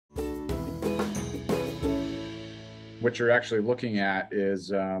what you're actually looking at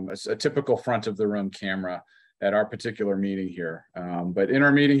is a typical front of the room camera at our particular meeting here. But in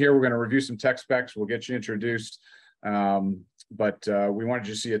our meeting here, we're going to review some tech specs. We'll get you introduced. But we wanted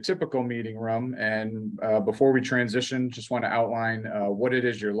you to see a typical meeting room. And before we transition, just want to outline what it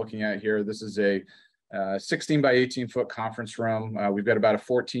is you're looking at here. This is a 16 by 18 foot conference room. We've got about a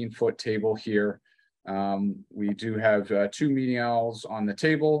 14-foot table here. We do have two meeting owls on the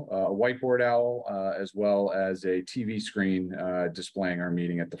table, a whiteboard owl, as well as a TV screen displaying our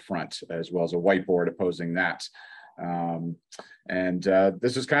meeting at the front, as well as a whiteboard opposing that.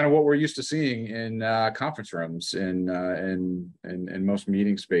 This is kind of what we're used to seeing in conference rooms in most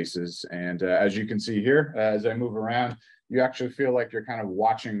meeting spaces. And as you can see here, as I move around, you actually feel like you're kind of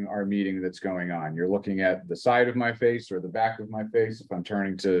watching our meeting that's going on. You're looking at the side of my face or the back of my face if I'm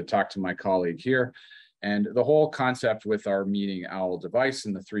turning to talk to my colleague here. And the whole concept with our meeting owl device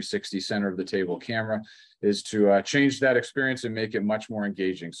and the 360 center of the table camera is to change that experience and make it much more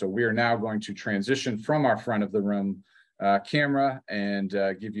engaging. So we are now going to transition from our front of the room camera and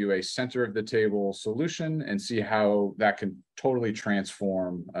give you a center of the table solution and see how that can totally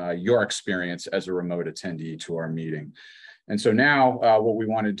transform your experience as a remote attendee to our meeting. And so now what we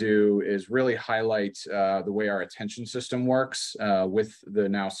want to do is really highlight the way our attention system works with the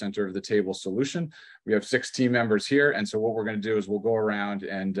now center of the table solution. We have 6 team members here. And so what we're going to do is we'll go around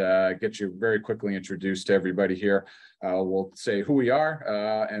and get you very quickly introduced to everybody here. We'll say who we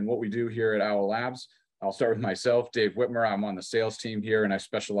are and what we do here at Owl Labs. I'll start with myself, Dave Whitmer. I'm on the sales team here, and I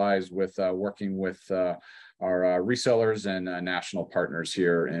specialize with working with our resellers and national partners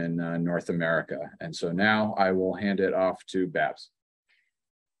here in North America. And so now I will hand it off to Babs.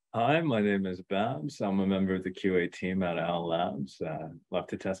 Hi, my name is Babs. I'm a member of the QA team at Owl Labs. Love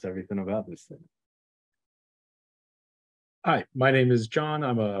to test everything about this thing. Hi, my name is John.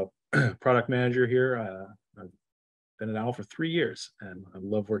 I'm a product manager here. I've been at Owl for 3 years, and I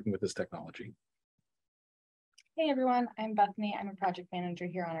love working with this technology. Hey everyone, I'm Bethany. I'm a project manager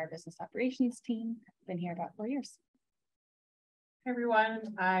here on our business operations team. I've been here about 4 years. Hey everyone,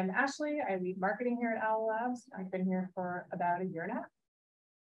 I'm Ashley. I lead marketing here at Owl Labs. I've been here for about 1.5 years.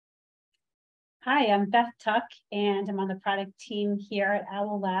 Hi, I'm Beth Tuck, and I'm on the product team here at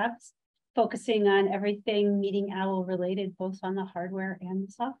Owl Labs, focusing on everything meeting owl related, both on the hardware and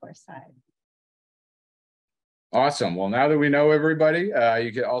the software side. Awesome. Well, now that we know everybody,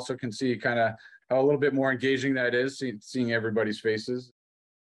 you also can see kind of how a little bit more engaging that is, seeing everybody's faces.